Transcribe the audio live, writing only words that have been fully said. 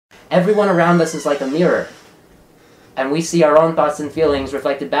everyone around us is like a mirror. And we see our own thoughts and feelings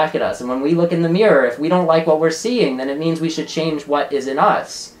reflected back at us. And when we look in the mirror, if we don't like what we're seeing, then it means we should change what is in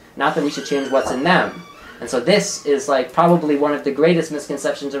us, not that we should change what's in them. And so this is like probably one of the greatest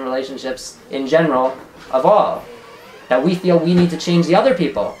misconceptions in relationships in general of all. That we feel we need to change the other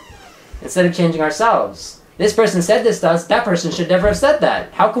people instead of changing ourselves. This person said this to us, that person should never have said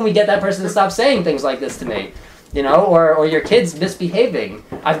that. How can we get that person to stop saying things like this to me? You know, or your kid's misbehaving.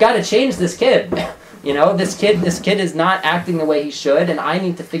 I've got to change this kid. You know, this kid is not acting the way he should, and I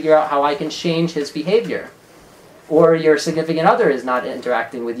need to figure out how I can change his behavior. Or your significant other is not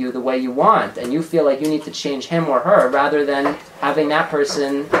interacting with you the way you want, and you feel like you need to change him or her, rather than having that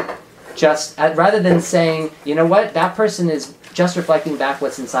person rather than saying, you know what, that person is just reflecting back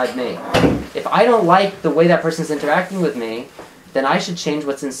what's inside me. If I don't like the way that person's interacting with me, then I should change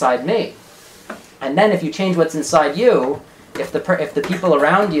what's inside me. And then if you change what's inside you, if the people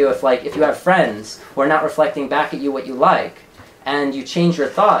around you, if you have friends who are not reflecting back at you what you like, and you change your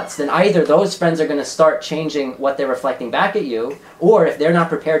thoughts, then either those friends are going to start changing what they're reflecting back at you, or if they're not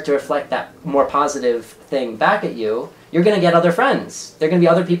prepared to reflect that more positive thing back at you, you're going to get other friends. There are going to be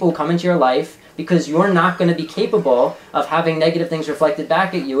other people who come into your life because you're not going to be capable of having negative things reflected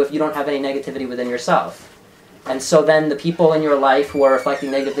back at you if you don't have any negativity within yourself. And so then the people in your life who are reflecting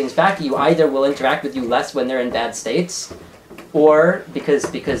negative things back at you either will interact with you less when they're in bad states, or because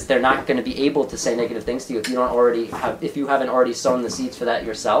they're not going to be able to say negative things to you if you haven't already sown the seeds for that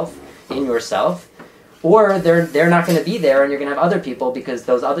in yourself, or they're not going to be there, and you're going to have other people because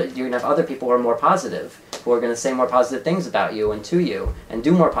you're going to have other people who are more positive, who are going to say more positive things about you and to you and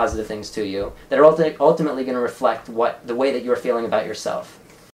do more positive things to you that are ultimately going to reflect the way that you're feeling about yourself.